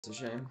It's a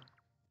shame.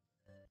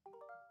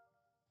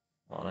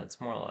 Well,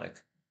 it's more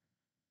like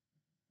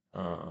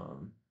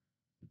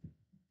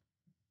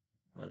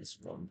minus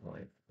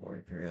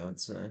 1.43, I would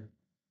say.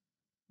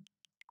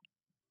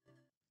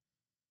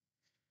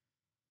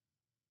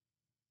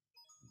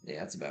 Yeah,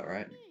 that's about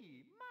right.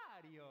 Me,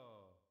 Mario.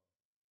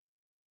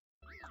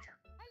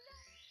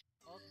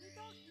 Okie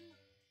dokie.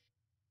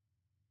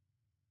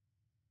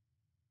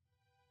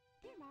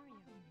 Dear Mario,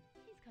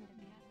 please come to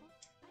the castle.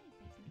 I have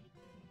baked some cake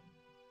for you.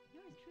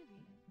 Yours truly,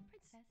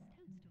 Princess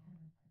Toadstool.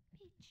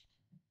 Peach.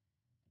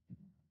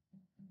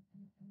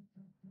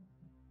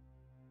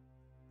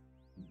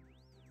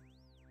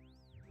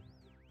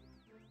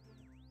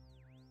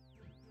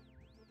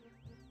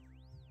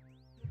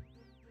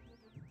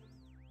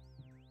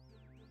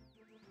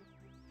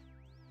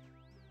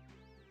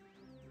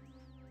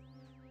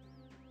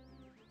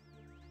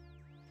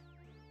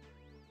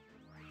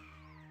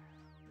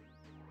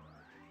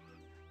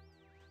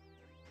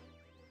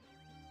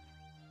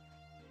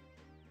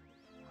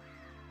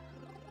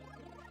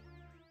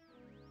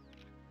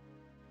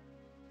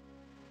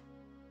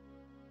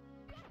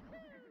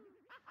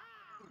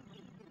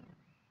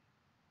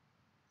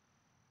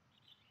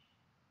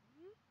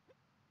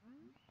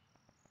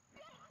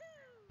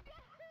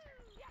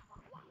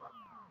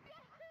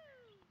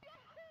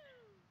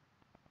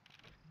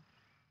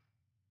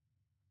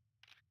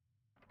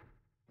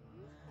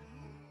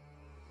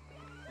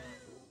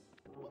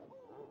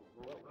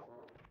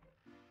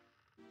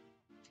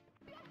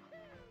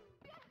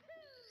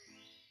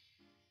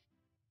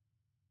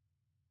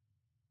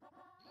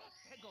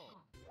 Hego.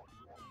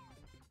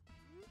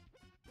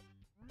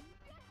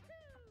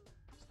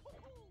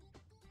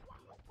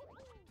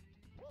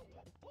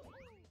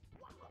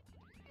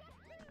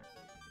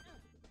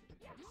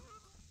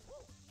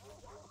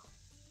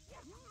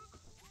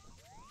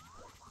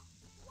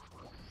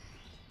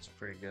 It's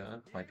pretty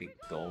good. Might be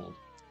gold.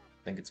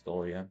 I think it's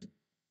gold, yeah.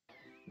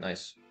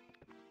 Nice.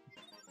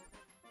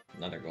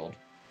 Another gold.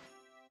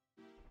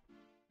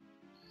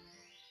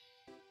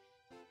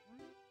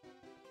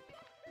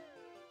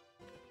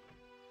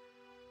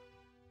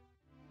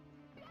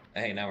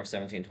 Hey, now we're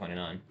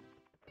 1729.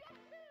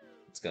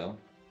 Let's go.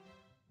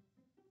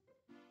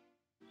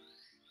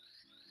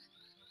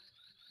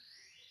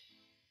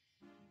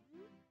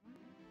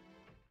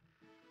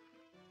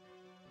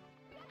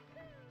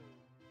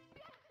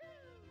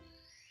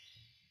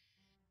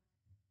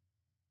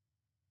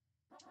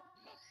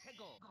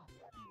 Hego.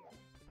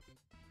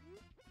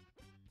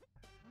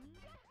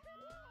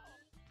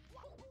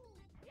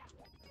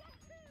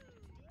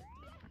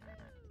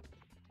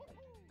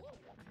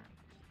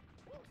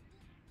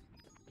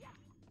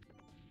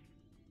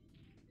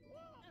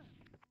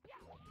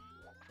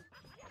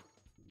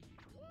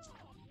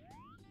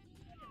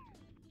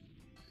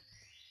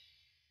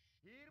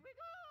 Here we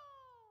go.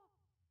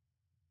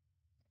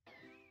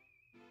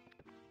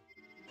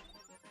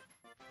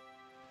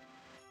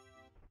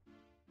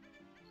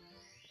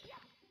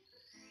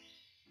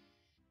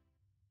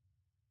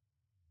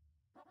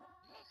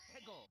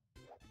 Hego.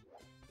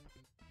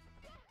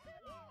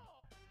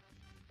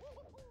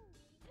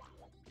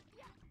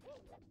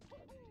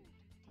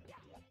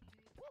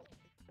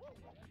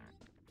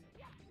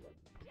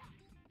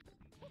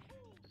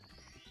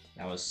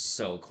 That was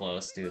so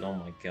close, dude. Oh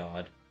my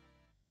god.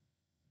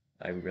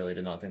 I really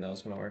did not think that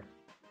was gonna work.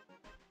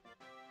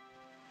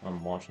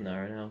 I'm watching that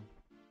right now.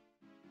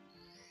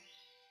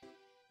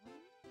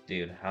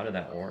 Dude, how did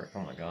that work?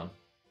 Oh my god.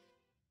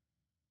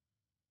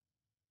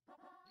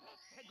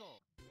 Hego.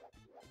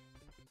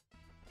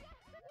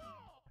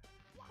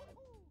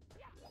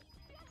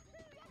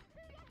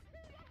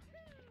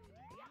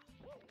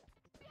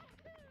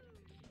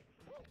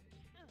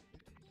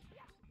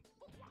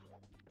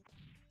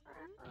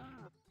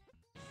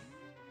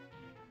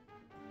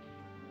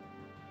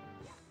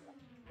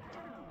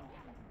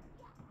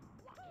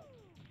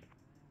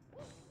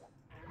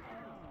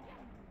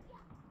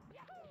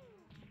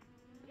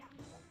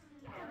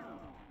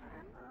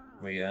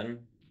 We good?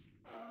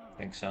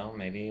 Think so?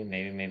 Maybe,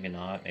 maybe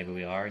not. Maybe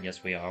we are.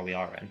 Yes, we are. We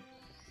are in.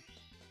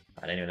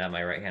 I didn't even have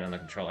my right hand on the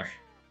controller.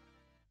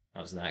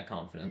 I was that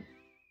confident.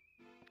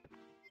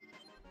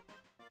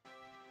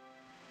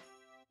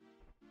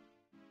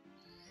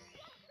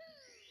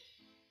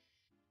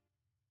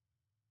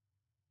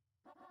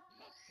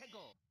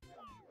 Hego.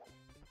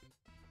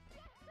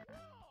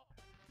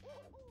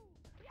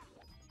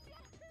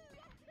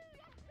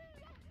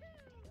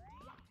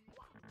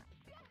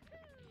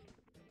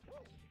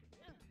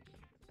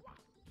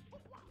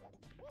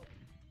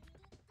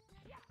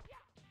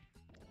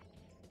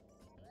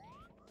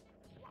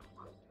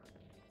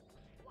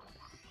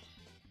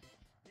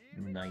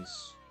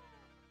 Nice.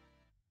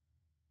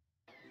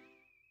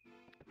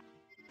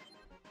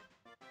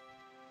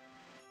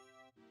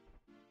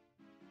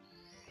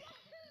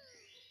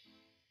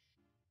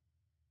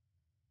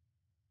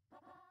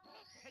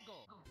 Hego.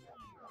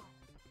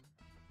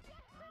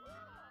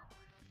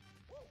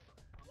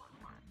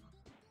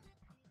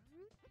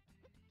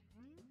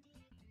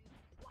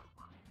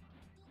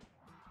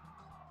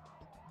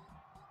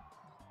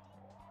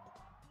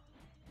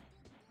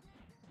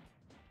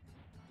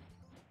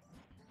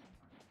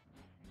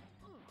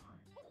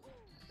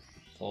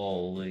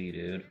 Holy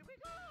dude.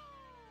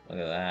 Look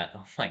at that.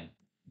 Oh my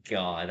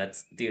god,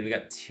 that's dude, we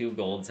got 2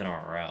 golds in a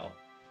row.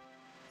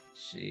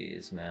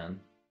 Jeez, man.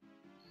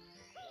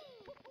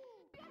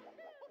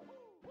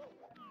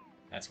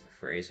 That's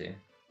crazy.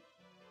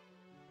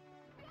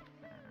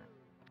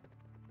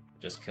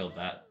 Just killed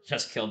that.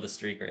 Just killed the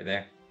streak right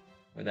there.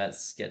 With that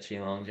sketchy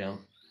long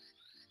jump.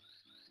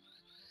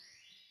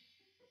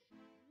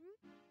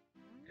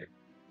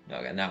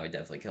 Okay, now we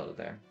definitely killed it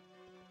there.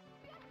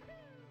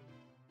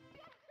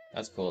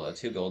 That's cool though.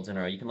 2 golds in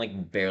a row. You can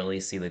like barely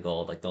see the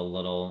gold, like the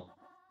little,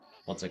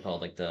 what's it called,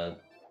 like the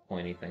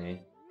pointy thingy.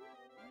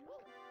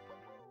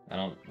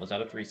 Was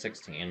that a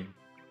 316?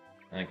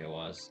 I think it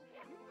was.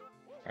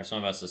 Our some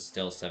of us is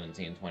still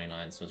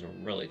 1729, so it's a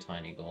really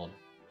tiny gold.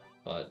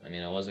 But, I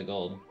mean, it was a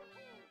gold.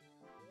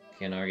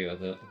 Can't argue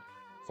with it.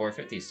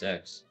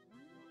 456.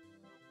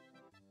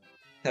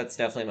 That's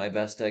definitely my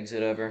best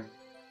exit ever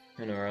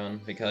in a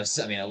run, because,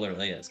 I mean, it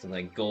literally is, because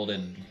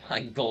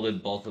I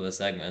golded both of the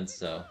segments,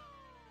 so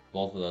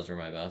both of those were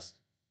my best.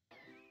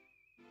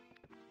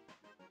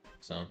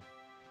 So.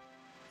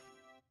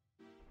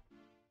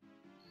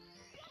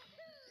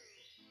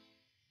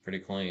 Pretty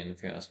clean,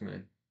 if you ask me.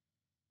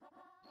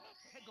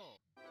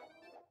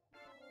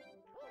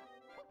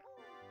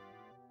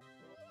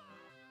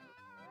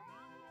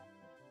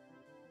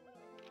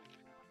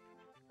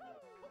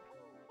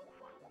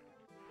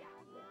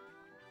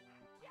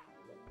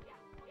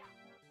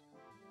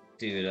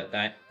 Dude,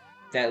 that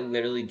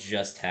literally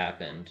just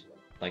happened,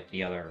 like,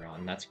 the other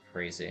run. That's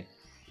crazy.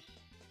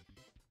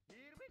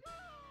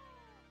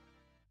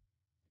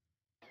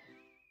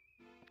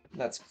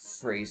 That's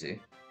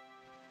crazy.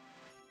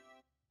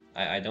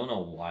 I don't know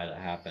why that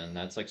happened.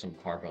 That's like some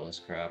carpeless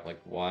crap. Like,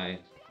 why?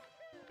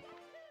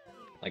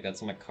 Like, that's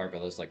some like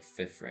carpeless, like,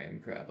 5th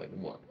frame crap. Like,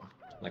 what?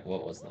 Like,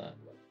 what was that?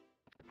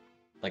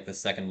 Like, the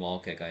second wall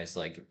kick, I just,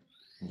 like,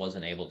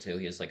 wasn't able to.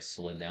 He just, like,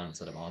 slid down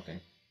instead of walking.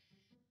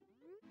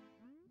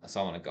 I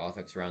saw one of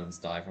Gothic's runs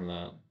die from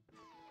that.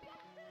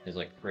 His,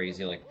 like,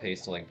 crazy, like,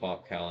 pace to, like,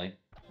 bop Callie.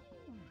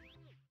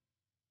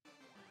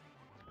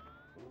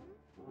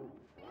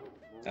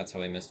 That's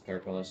how he missed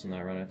carpeless in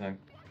that run, I think.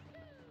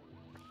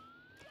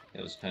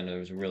 It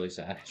was really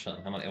sad, actually.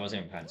 It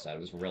wasn't even kind of sad, it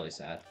was really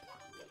sad.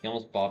 He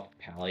almost bopped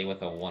Callie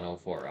with a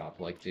 104 up.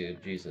 Like,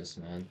 dude, Jesus,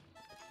 man.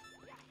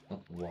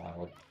 That's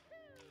wild.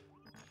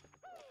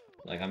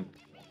 Like,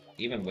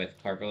 even with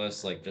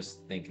carpeless, like, just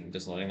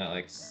letting that,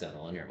 like,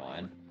 settle in your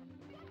mind.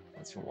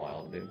 That's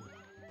wild, dude.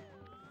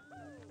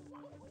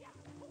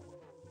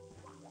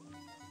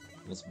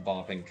 Almost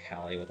bopping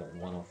Callie with a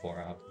 104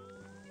 up.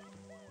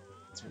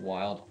 It's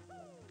wild.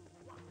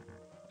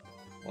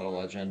 What a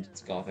legend.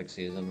 It's Gothic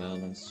season,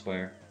 man, I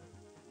swear.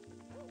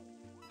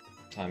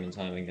 Time and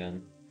time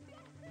again.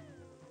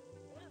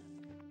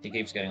 He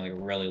keeps getting, like,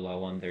 really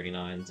low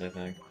 139s, I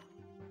think.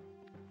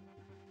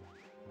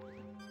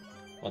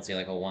 What's he,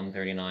 like, a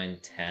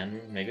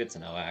 139.10? Maybe it's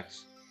an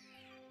OX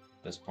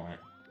at this point.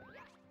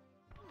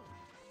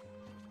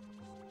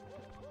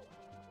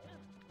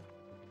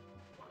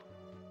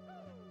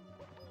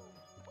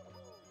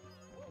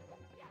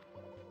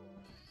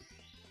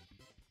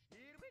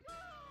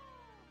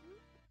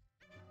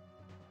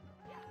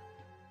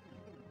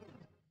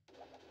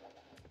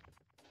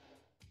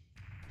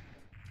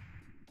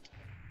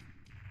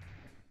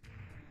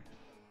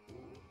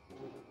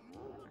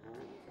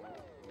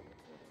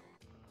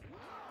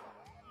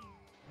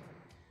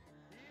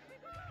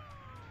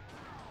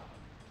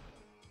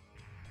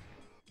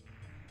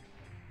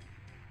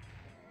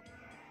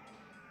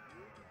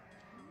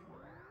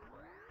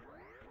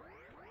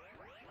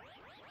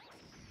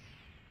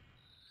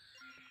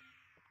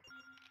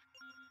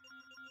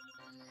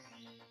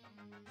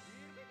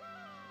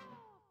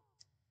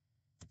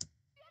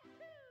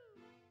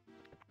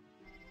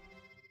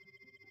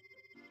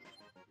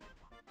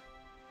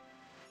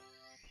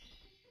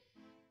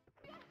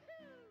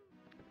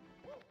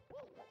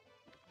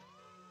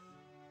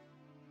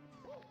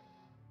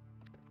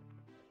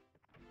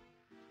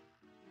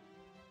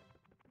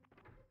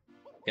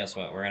 Guess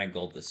what? We're gonna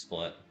gold this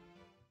split.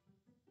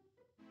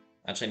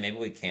 Actually, maybe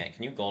we can't.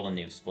 Can you gold a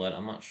new split?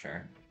 I'm not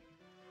sure.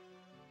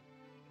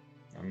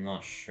 I'm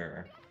not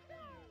sure.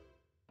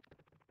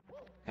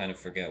 Kind of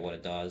forget what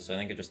it does. I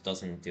think it just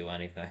doesn't do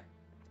anything.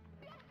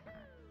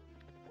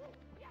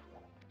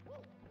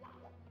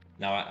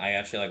 Now, I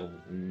actually,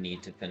 like,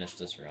 need to finish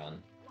this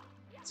run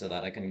so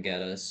that I can get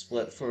a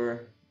split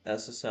for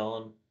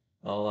SSL and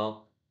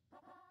OL.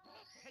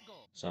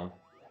 So,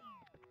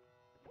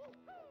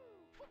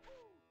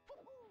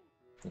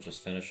 we'll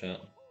just finish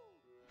it.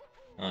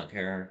 I don't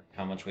care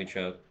how much we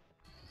choke.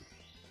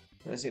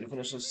 I just need to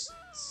finish this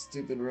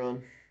stupid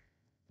run.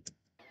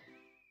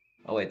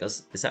 Oh wait,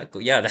 is that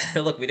yeah,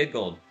 look, we did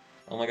gold.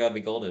 Oh my god,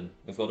 we golded.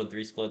 We've golded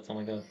 3 splits, oh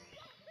my god.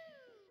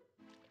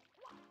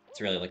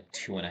 It's really like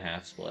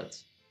 2.5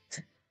 splits.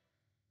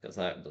 Because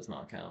that does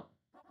not count.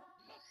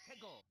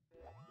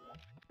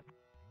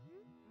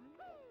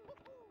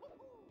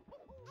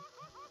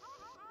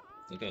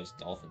 Look at those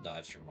dolphin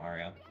dives from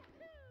Mario.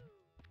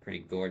 Pretty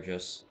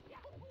gorgeous.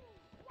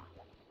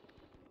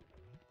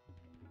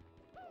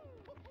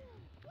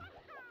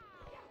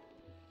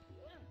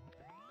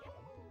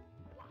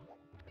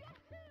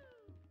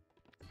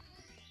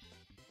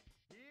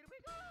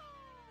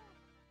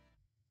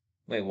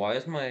 Wait, why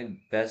is my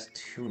best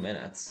 2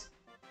 minutes?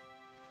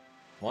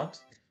 What?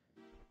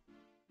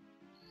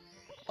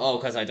 Oh,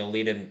 because I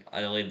deleted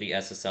the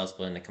SSL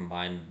split and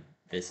combined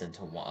this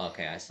into one.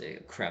 Okay, I see.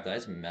 Crap, that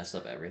just messed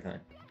up everything.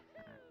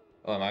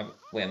 Oh,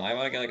 wait, am I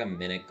about to get like a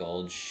minute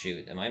gold?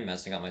 Shoot, am I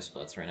messing up my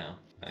splits right now?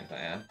 I think I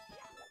am.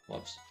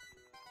 Whoops.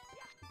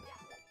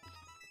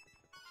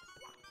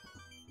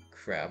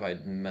 Crap,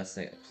 I'm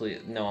messing.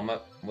 Please, no, I'm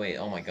up. Wait,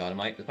 oh my god,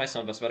 is my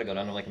sound best about to go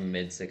down to like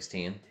mid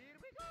 16?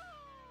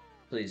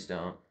 Please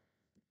don't.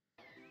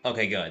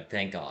 Okay, good.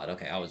 Thank God.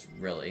 Okay, I was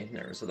really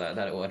nervous of that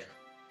it would.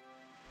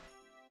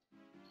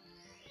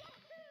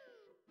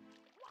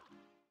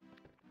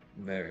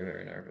 Very,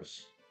 very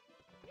nervous.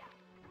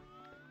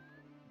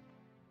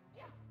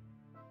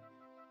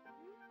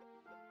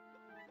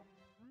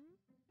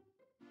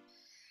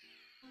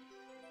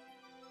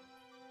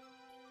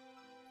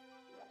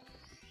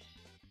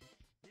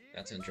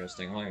 That's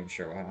interesting. I'm not even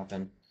sure what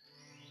happened.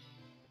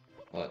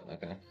 But,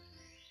 okay.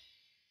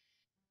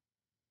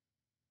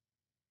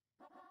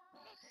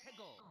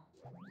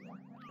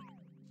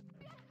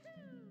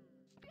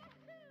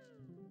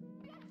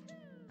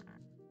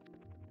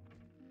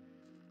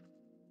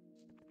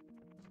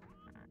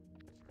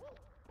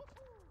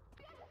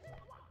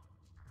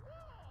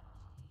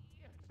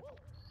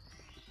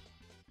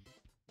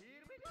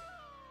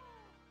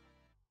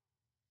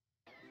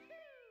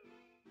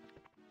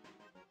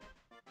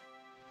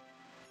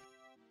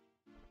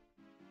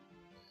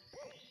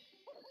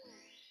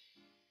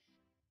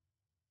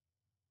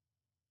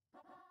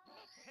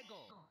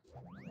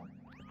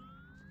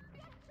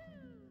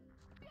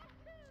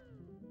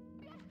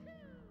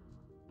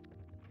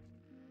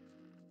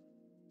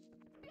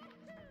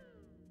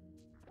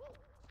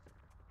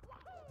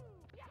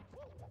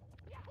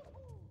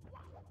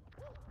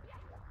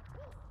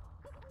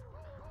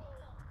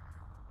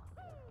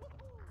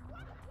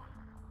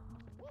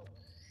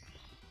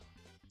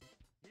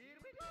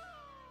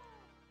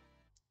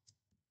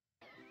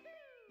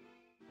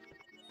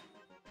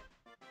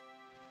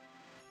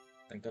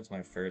 I think that's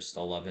my first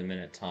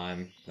 11-minute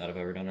time that I've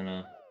ever done in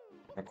a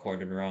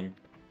recorded run.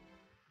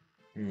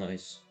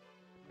 Nice.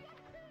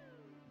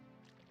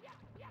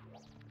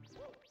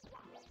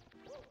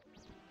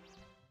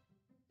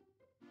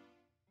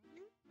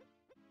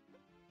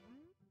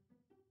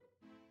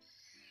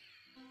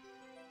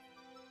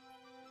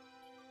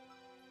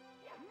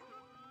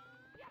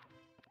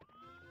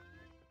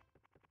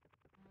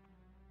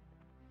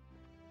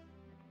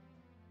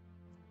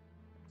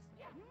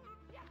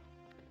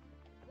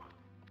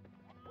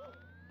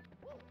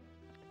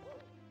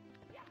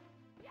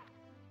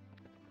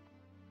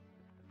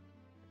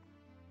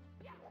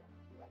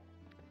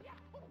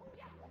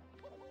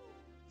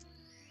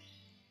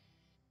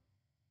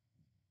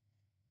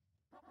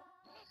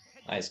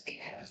 I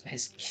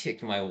just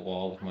kicked my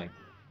wall with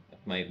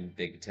my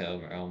big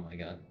toe. Oh my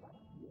god.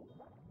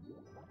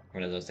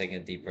 What is I was taking a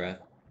deep breath.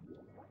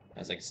 I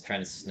was like trying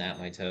to snap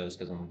my toes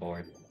because I'm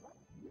bored.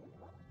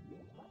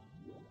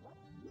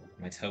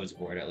 My toes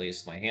bored at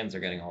least. My hands are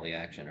getting all the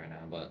action right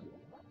now, but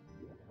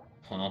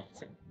huh?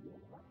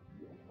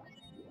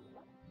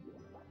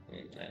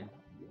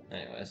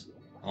 Anyways,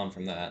 on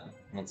from that.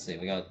 Let's see.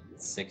 We got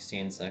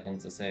 16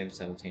 seconds to save.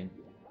 17.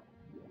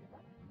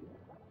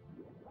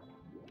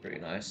 Pretty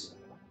nice.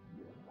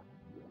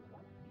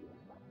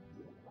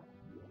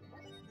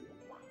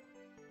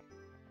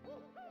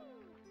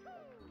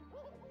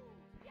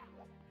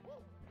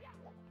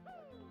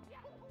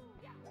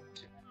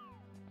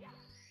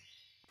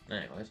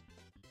 Anyways.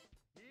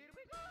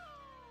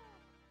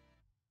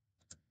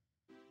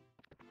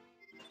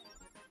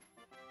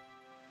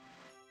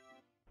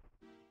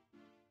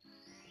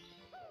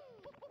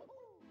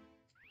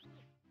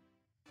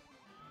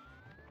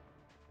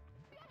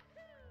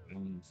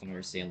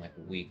 Fire Sea in like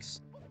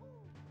weeks.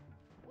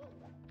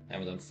 I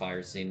haven't done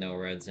Fire Sea, no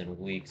reds in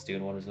weeks,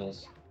 dude. What is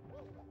this?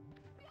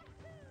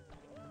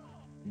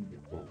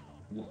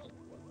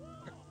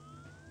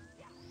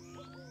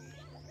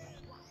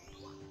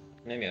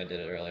 Maybe I did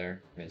it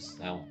earlier, because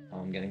now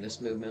I'm getting this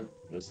movement.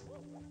 Just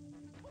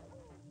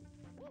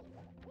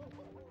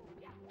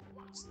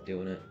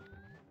doing it.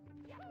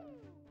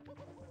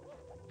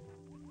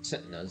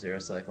 No, zero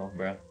cycle,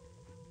 bro.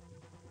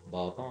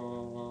 Ba ba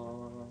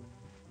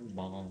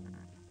ba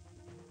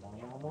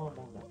ba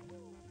ba.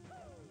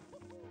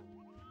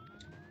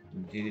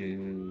 Do do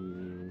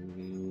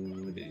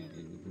do.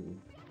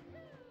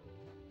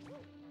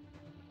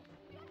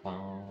 Ba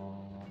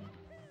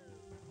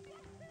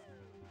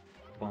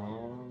ba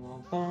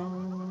ba ba.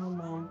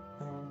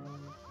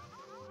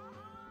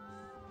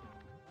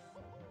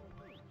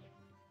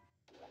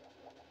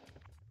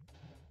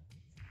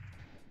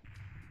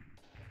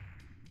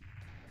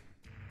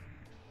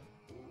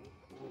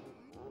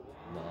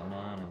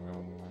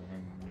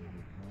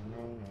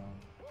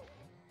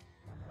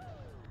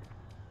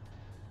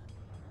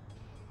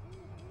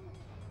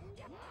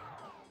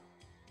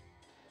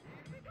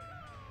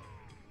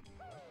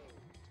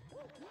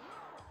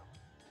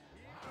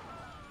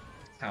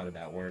 How did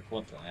that work?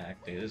 What the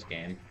heck, dude? This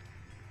game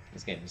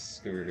is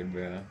screwed,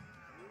 bro.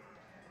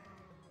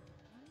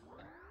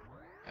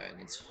 Alright,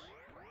 let's...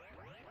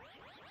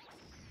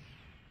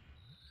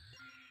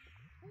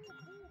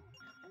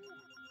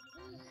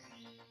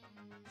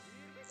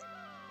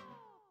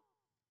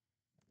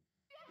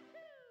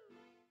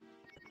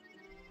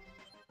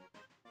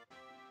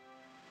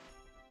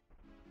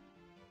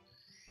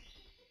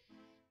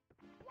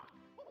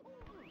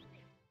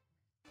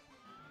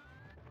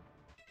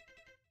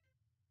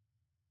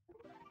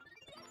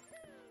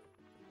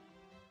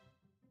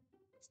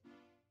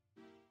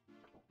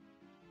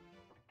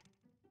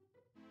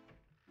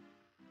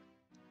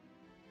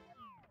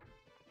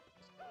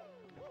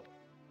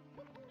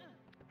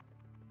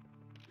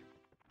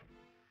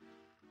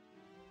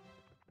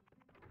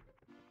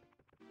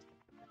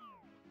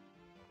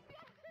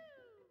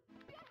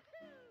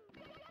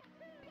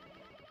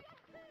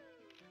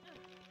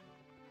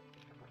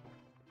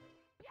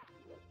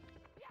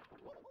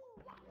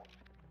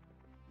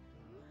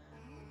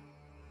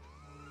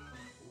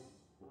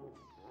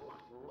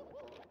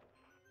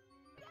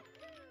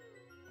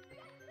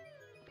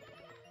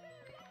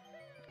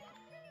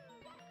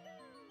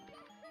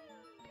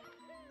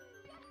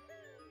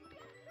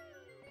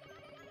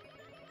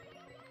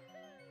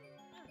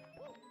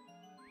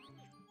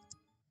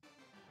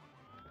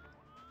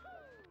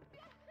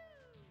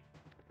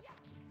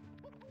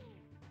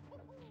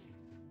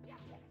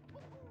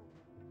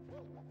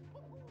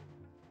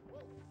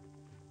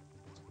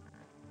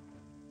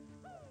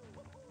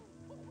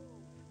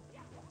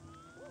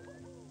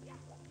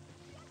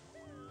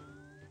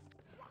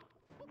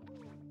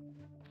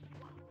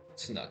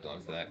 Just not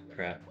going for that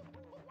crap.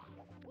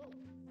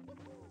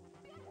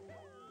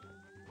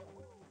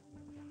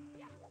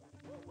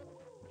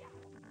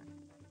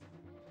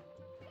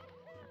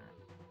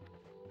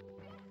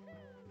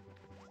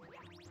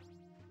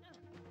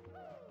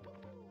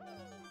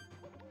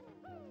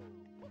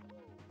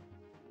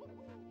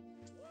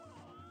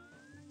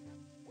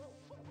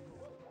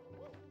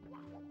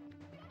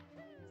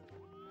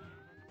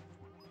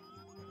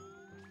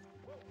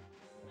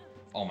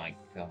 Oh my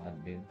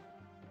god, dude.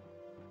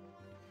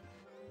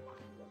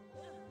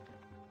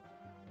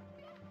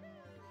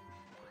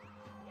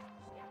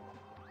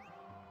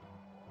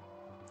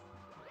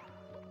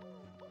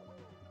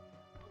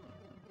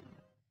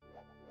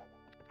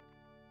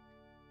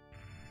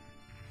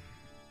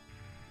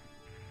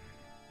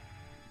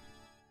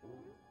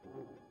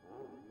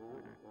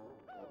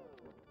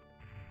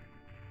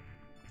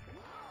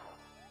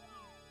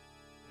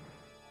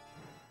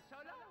 So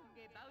long,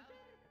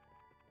 Bowser.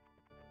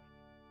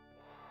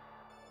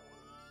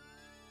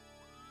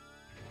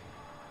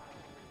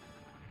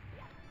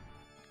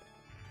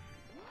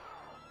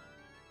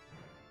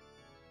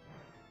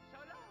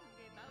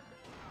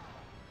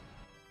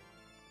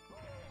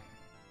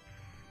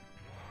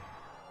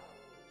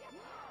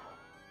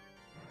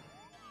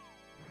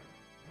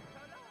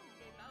 So long, Bowser. So long,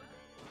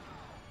 Bowser.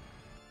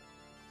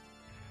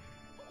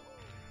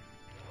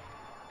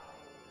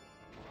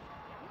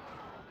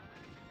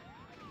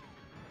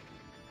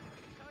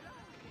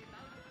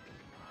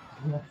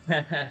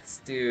 Yes,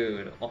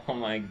 dude. Oh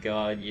my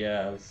god,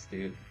 yes,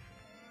 dude.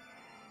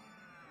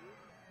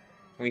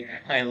 We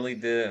finally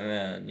did it,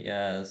 man.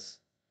 Yes.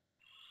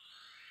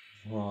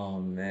 Oh,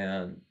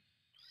 man.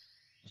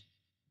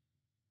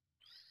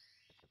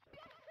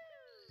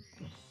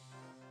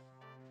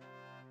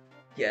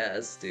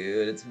 Yes,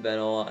 dude. It's been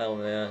a while,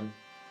 man.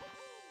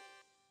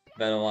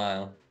 Been a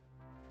while.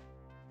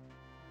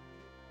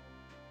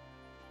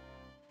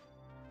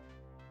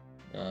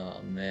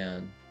 Oh,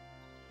 man.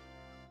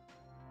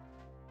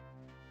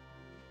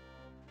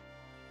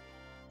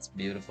 It's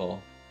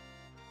beautiful.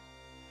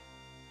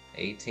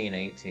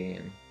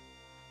 1818.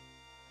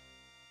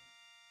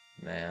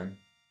 Man.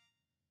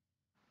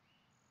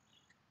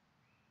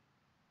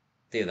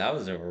 Dude, that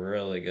was a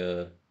really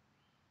good.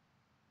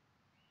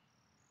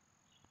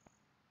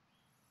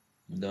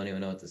 Don't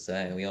even know what to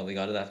say. We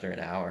got it after an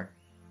hour.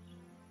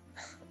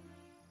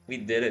 We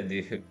did it,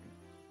 dude.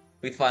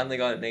 We finally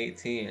got an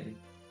 18.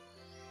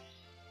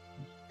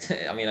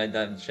 I mean, I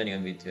shouldn't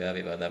even be too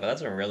happy about that, but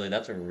that's a really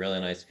nice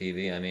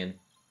PB. I mean,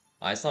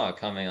 I saw it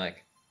coming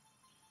like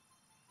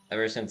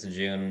ever since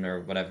June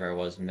or whatever it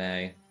was,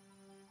 May,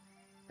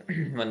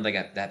 when they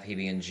got that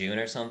PB in June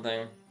or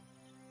something.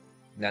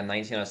 That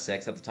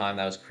 1906 at the time,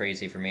 that was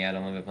crazy for me. I'd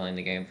only been playing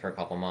the game for a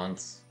couple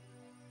months.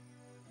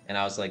 And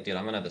I was like, dude,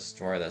 I'm gonna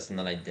destroy this. And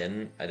then I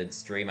didn't. I did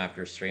stream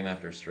after stream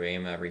after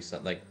stream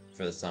like,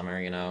 for the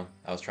summer, you know?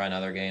 I was trying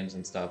other games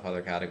and stuff,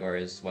 other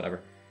categories,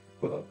 whatever.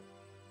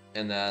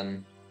 And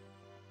then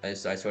I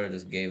sort of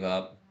just gave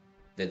up.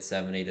 Did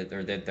 70,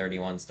 or did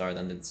 31 star,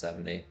 then did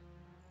 70.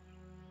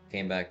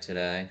 Came back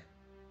today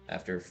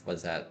after,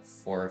 what's that,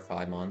 4 or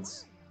 5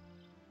 months?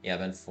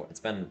 Yeah, it's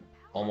been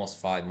almost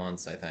 5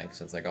 months, I think,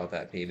 since I got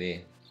that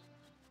PB.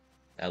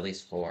 At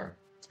least 4.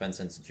 It's been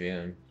since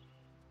June.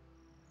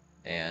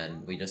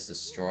 And we just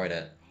destroyed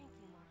it.